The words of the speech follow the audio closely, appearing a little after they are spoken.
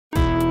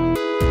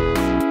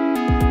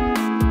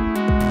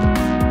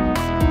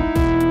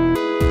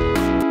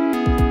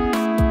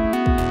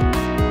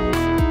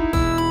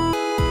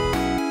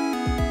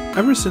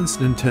Ever since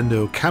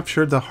Nintendo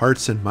captured the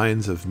hearts and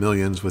minds of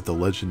millions with the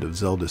Legend of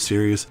Zelda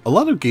series, a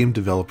lot of game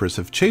developers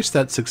have chased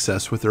that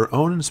success with their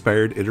own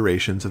inspired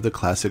iterations of the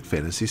classic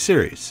fantasy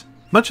series.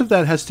 Much of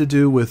that has to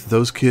do with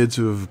those kids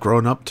who have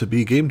grown up to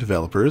be game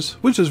developers,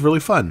 which is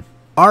really fun.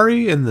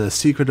 Ari and the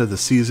Secret of the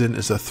Season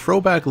is a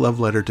throwback love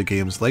letter to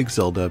games like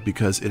Zelda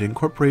because it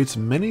incorporates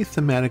many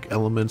thematic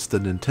elements the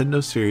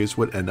Nintendo series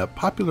would end up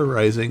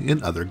popularizing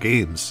in other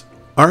games.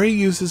 Ari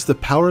uses the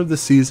power of the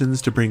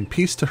seasons to bring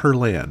peace to her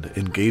land,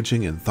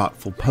 engaging in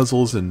thoughtful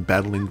puzzles and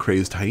battling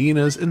crazed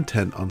hyenas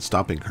intent on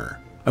stopping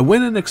her. I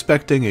went in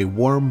expecting a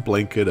warm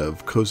blanket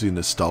of cozy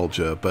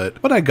nostalgia,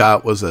 but what I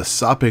got was a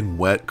sopping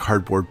wet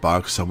cardboard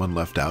box someone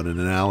left out in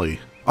an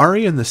alley.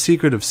 Ari and the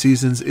Secret of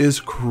Seasons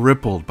is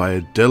crippled by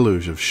a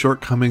deluge of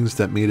shortcomings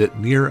that made it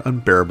near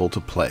unbearable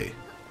to play.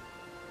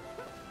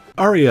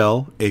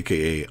 Ariel,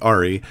 aka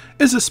Ari,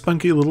 is a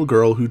spunky little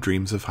girl who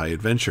dreams of high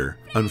adventure.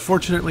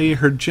 Unfortunately,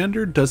 her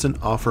gender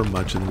doesn't offer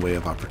much in the way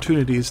of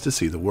opportunities to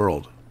see the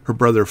world. Her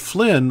brother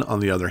Flynn, on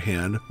the other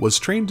hand, was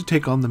trained to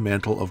take on the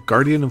mantle of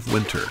Guardian of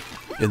Winter.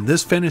 In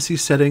this fantasy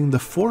setting, the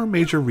 4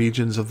 major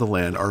regions of the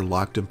land are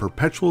locked in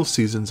perpetual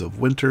seasons of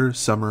winter,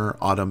 summer,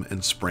 autumn,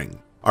 and spring.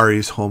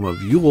 Ari's home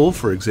of Yule,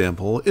 for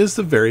example, is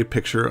the very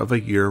picture of a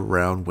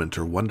year-round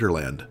winter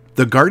wonderland.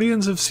 The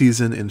Guardians of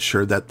Season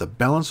ensure that the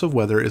balance of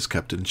weather is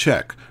kept in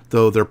check,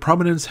 though their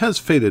prominence has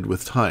faded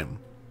with time.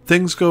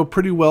 Things go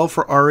pretty well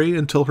for Ari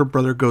until her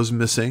brother goes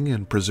missing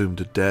and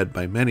presumed dead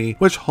by many,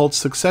 which halts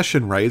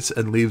succession rights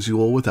and leaves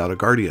Yule without a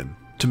guardian.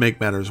 To make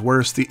matters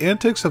worse, the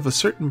antics of a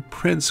certain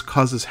prince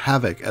causes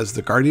havoc as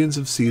the Guardians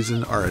of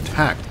Season are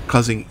attacked,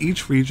 causing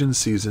each region's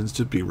seasons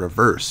to be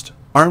reversed.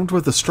 Armed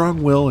with a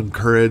strong will and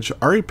courage,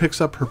 Ari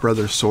picks up her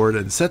brother's sword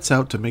and sets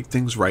out to make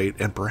things right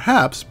and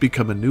perhaps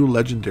become a new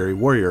legendary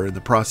warrior in the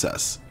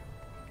process.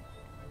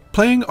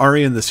 Playing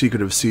Ari and the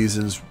Secret of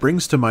Seasons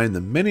brings to mind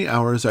the many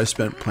hours I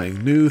spent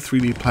playing new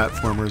 3D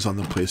platformers on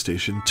the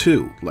PlayStation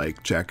 2,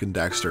 like Jak and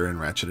Daxter and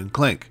Ratchet &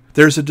 Clank.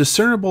 There's a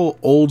discernible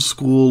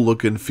old-school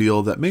look and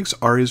feel that makes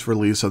Ari's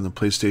release on the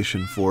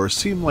PlayStation 4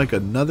 seem like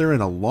another in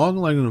a long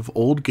line of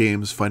old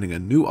games finding a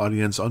new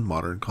audience on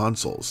modern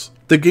consoles.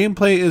 The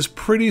gameplay is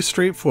pretty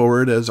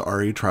straightforward as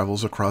Ari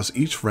travels across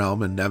each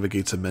realm and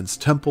navigates immense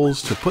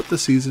temples to put the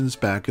seasons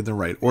back in the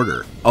right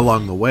order.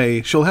 Along the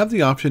way, she'll have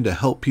the option to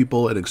help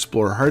people and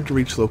explore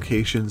hard-to-reach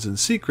locations and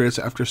secrets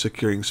after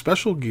securing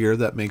special gear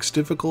that makes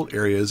difficult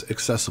areas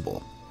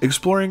accessible.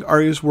 Exploring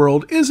Ari's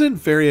world isn't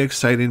very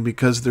exciting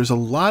because there's a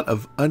lot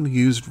of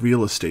unused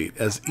real estate,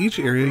 as each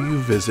area you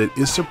visit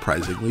is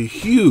surprisingly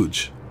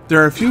huge.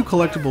 There are a few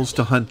collectibles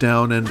to hunt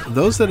down, and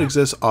those that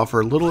exist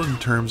offer little in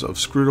terms of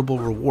scrutable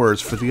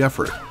rewards for the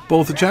effort.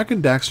 Both Jak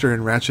and Daxter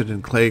and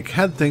Ratchet & Clank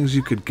had things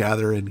you could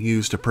gather and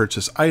use to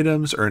purchase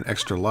items, earn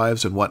extra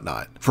lives, and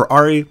whatnot. For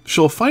Ari,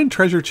 she'll find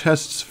treasure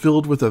chests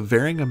filled with a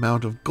varying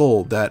amount of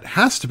gold that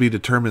has to be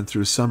determined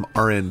through some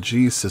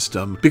RNG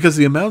system because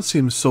the amount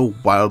seems so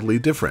wildly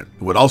different.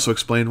 It would also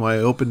explain why I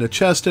opened a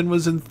chest and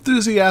was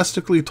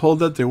enthusiastically told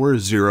that there were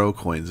 0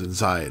 coins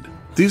inside.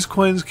 These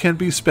coins can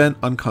be spent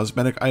on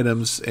cosmetic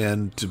items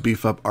and to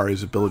beef up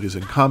Ari's abilities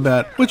in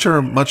combat, which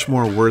are much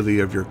more worthy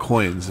of your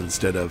coins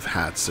instead of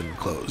hats and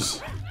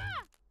clothes.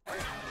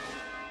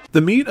 The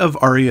meat of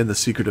Ari and the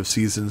Secret of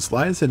Seasons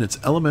lies in its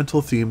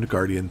elemental-themed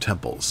guardian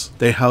temples.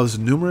 They house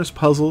numerous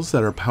puzzles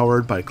that are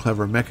powered by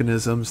clever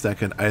mechanisms that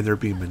can either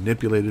be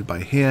manipulated by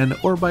hand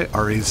or by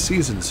Ari's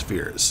season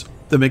spheres.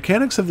 The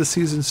mechanics of the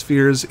season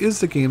spheres is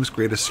the game's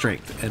greatest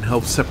strength and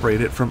helps separate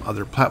it from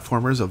other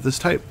platformers of this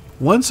type.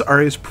 Once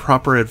Ari's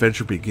proper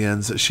adventure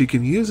begins, she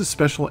can use a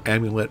special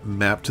amulet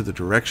mapped to the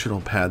directional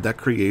pad that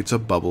creates a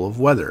bubble of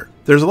weather.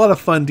 There's a lot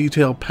of fun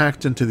detail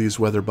packed into these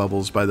weather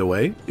bubbles, by the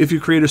way. If you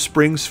create a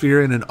spring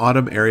sphere in an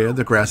autumn area,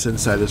 the grass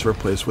inside is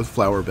replaced with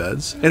flower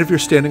beds, and if you're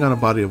standing on a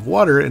body of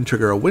water and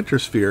trigger a winter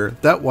sphere,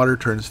 that water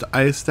turns to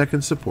ice that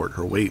can support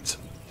her weight.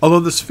 Although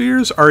the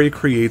spheres Ari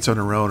creates on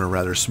her own are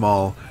rather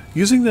small,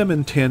 using them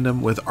in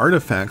tandem with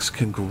artifacts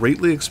can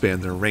greatly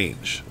expand their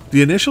range.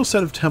 The initial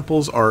set of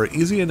temples are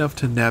easy enough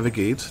to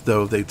navigate,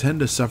 though they tend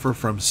to suffer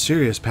from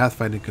serious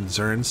pathfinding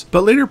concerns,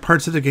 but later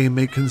parts of the game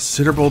make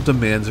considerable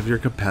demands of your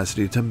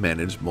capacity to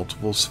manage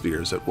multiple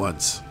spheres at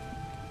once.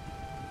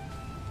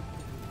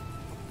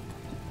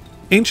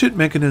 Ancient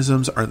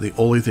mechanisms aren't the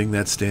only thing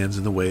that stands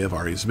in the way of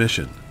Ari's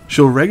mission.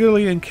 She'll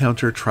regularly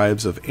encounter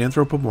tribes of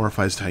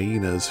anthropomorphized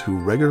hyenas who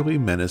regularly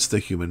menace the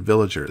human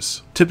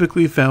villagers.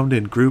 Typically found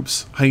in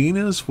groups,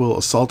 hyenas will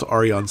assault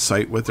Ari on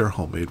sight with their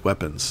homemade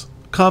weapons.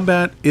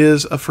 Combat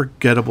is a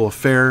forgettable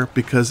affair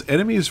because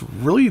enemies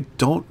really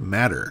don't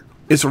matter.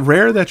 It's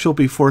rare that you'll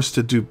be forced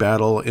to do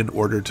battle in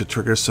order to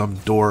trigger some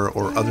door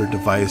or other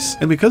device,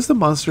 and because the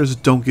monsters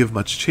don't give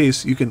much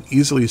chase, you can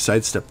easily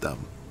sidestep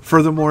them.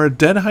 Furthermore,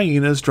 dead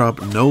hyenas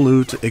drop no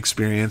loot,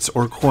 experience,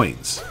 or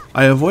coins.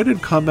 I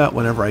avoided combat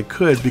whenever I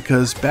could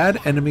because bad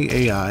enemy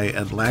AI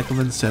and lack of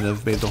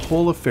incentive made the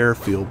whole affair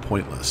feel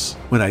pointless.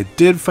 When I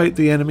did fight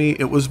the enemy,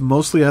 it was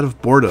mostly out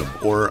of boredom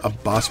or a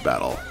boss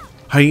battle.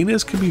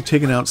 Hyenas can be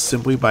taken out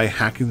simply by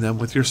hacking them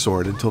with your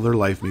sword until their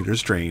life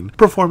meters drain,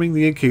 performing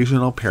the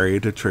occasional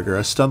parry to trigger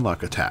a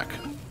stunlock attack.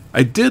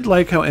 I did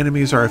like how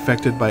enemies are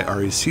affected by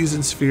Ahri's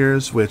season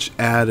spheres, which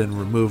add and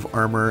remove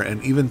armor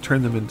and even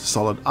turn them into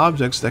solid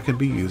objects that can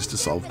be used to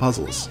solve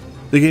puzzles.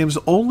 The game's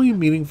only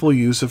meaningful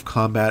use of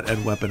combat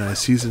and weaponized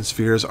season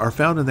spheres are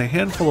found in the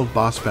handful of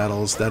boss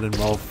battles that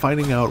involve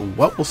finding out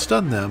what will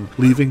stun them,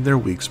 leaving their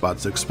weak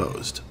spots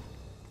exposed.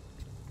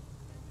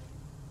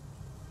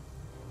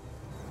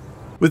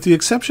 With the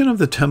exception of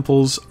the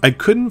temples, I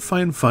couldn't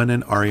find fun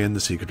in Ahri and the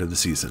Secret of the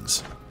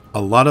Seasons.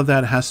 A lot of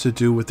that has to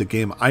do with the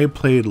game I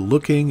played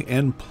looking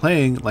and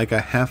playing like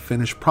a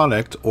half-finished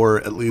product,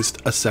 or at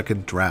least a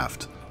second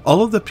draft.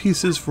 All of the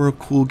pieces for a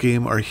cool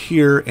game are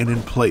here and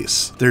in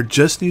place. There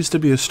just needs to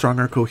be a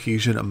stronger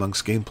cohesion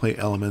amongst gameplay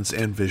elements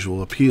and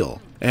visual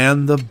appeal.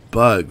 And the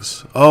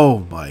bugs.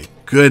 Oh my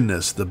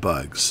goodness, the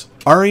bugs.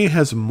 Ahri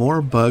has more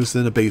bugs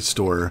than a bait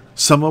store,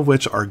 some of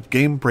which are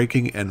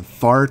game-breaking and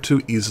far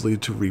too easily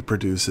to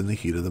reproduce in the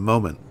heat of the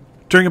moment.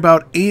 During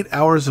about 8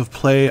 hours of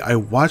play, I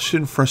watched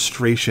in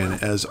frustration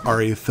as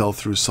Ahri fell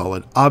through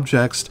solid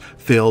objects,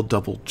 failed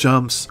double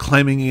jumps,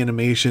 climbing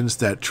animations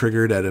that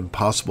triggered at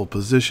impossible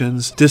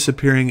positions,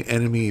 disappearing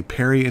enemy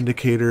parry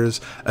indicators,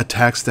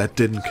 attacks that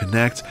didn't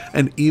connect,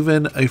 and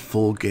even a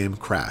full game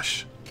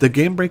crash. The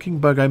game-breaking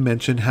bug I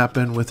mentioned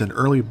happened with an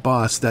early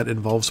boss that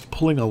involves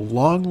pulling a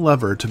long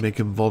lever to make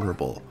him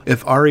vulnerable.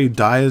 If Ahri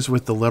dies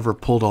with the lever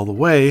pulled all the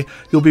way,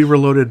 you'll be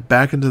reloaded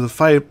back into the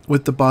fight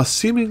with the boss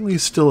seemingly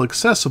still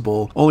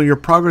accessible, only your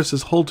progress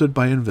is halted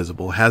by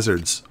invisible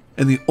hazards.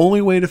 And the only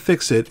way to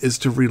fix it is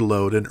to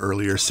reload an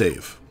earlier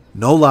save.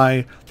 No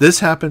lie,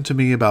 this happened to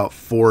me about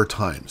 4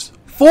 times.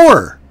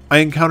 4! I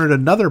encountered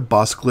another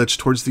boss glitch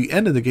towards the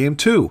end of the game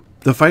too.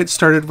 The fight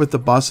started with the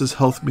boss's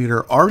health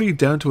meter already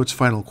down to its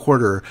final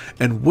quarter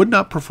and would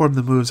not perform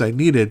the moves I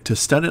needed to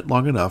stun it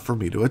long enough for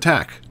me to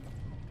attack.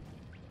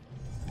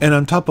 And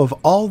on top of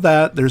all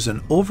that, there's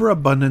an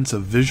overabundance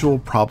of visual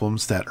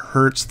problems that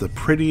hurts the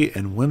pretty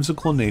and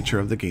whimsical nature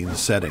of the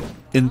game's setting.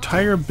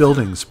 Entire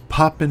buildings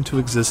pop into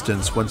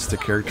existence once the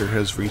character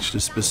has reached a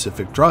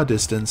specific draw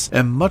distance,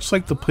 and much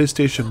like the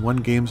PlayStation 1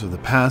 games of the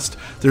past,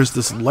 there's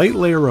this light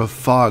layer of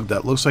fog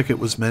that looks like it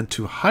was meant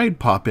to hide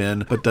pop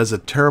in, but does a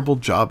terrible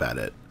job at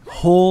it.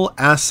 Whole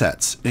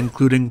assets,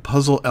 including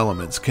puzzle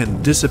elements,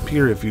 can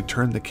disappear if you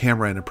turn the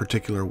camera in a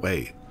particular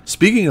way.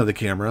 Speaking of the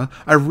camera,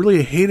 I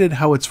really hated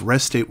how its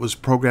rest state was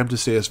programmed to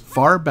stay as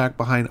far back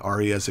behind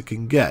Ahri as it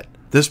can get.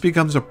 This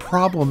becomes a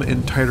problem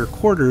in tighter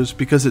quarters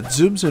because it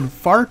zooms in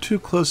far too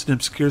close and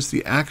obscures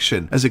the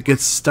action as it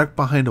gets stuck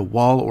behind a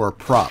wall or a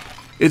prop.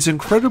 It's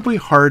incredibly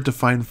hard to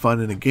find fun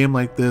in a game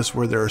like this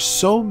where there are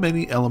so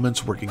many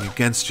elements working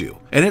against you.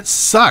 And it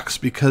sucks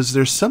because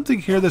there's something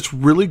here that's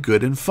really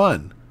good and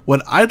fun.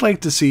 What I'd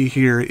like to see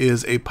here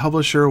is a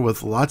publisher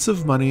with lots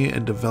of money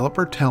and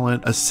developer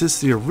talent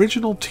assist the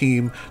original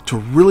team to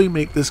really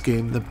make this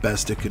game the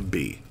best it can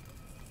be.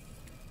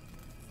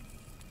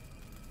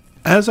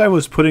 As I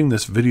was putting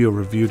this video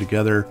review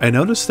together, I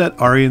noticed that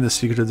Ahri and the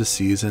Secret of the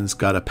Seasons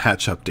got a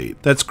patch update.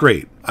 That's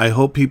great. I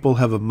hope people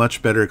have a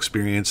much better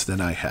experience than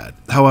I had.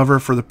 However,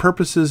 for the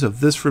purposes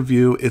of this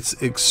review,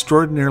 it's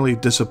extraordinarily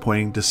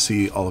disappointing to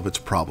see all of its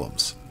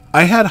problems.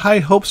 I had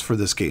high hopes for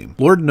this game.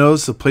 Lord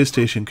knows the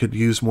PlayStation could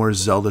use more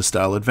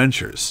Zelda-style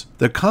adventures.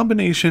 The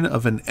combination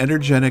of an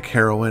energetic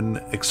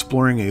heroine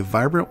exploring a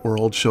vibrant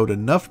world showed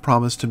enough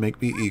promise to make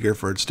me eager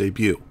for its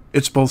debut.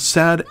 It's both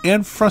sad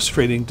and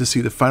frustrating to see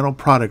the final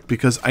product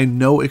because I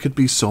know it could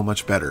be so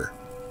much better.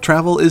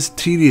 Travel is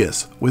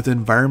tedious, with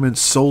environments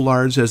so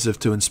large as if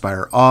to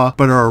inspire awe,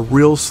 but are a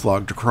real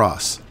slog to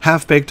cross.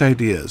 Half-baked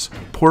ideas,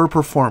 poor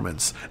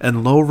performance,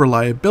 and low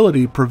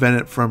reliability prevent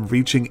it from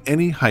reaching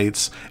any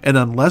heights, and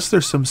unless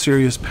there's some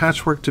serious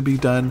patchwork to be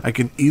done, I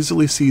can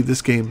easily see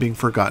this game being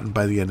forgotten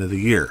by the end of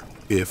the year,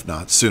 if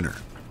not sooner.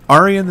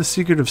 Ahri and the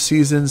Secret of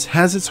Seasons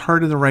has its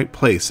heart in the right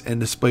place and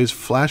displays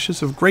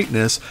flashes of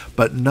greatness,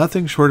 but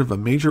nothing short of a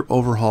major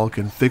overhaul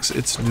can fix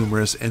its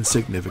numerous and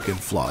significant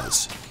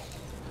flaws.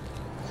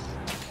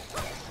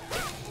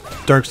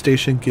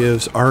 DarkStation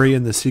gives Ahri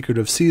and the Secret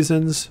of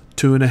Seasons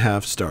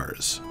 2.5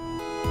 stars.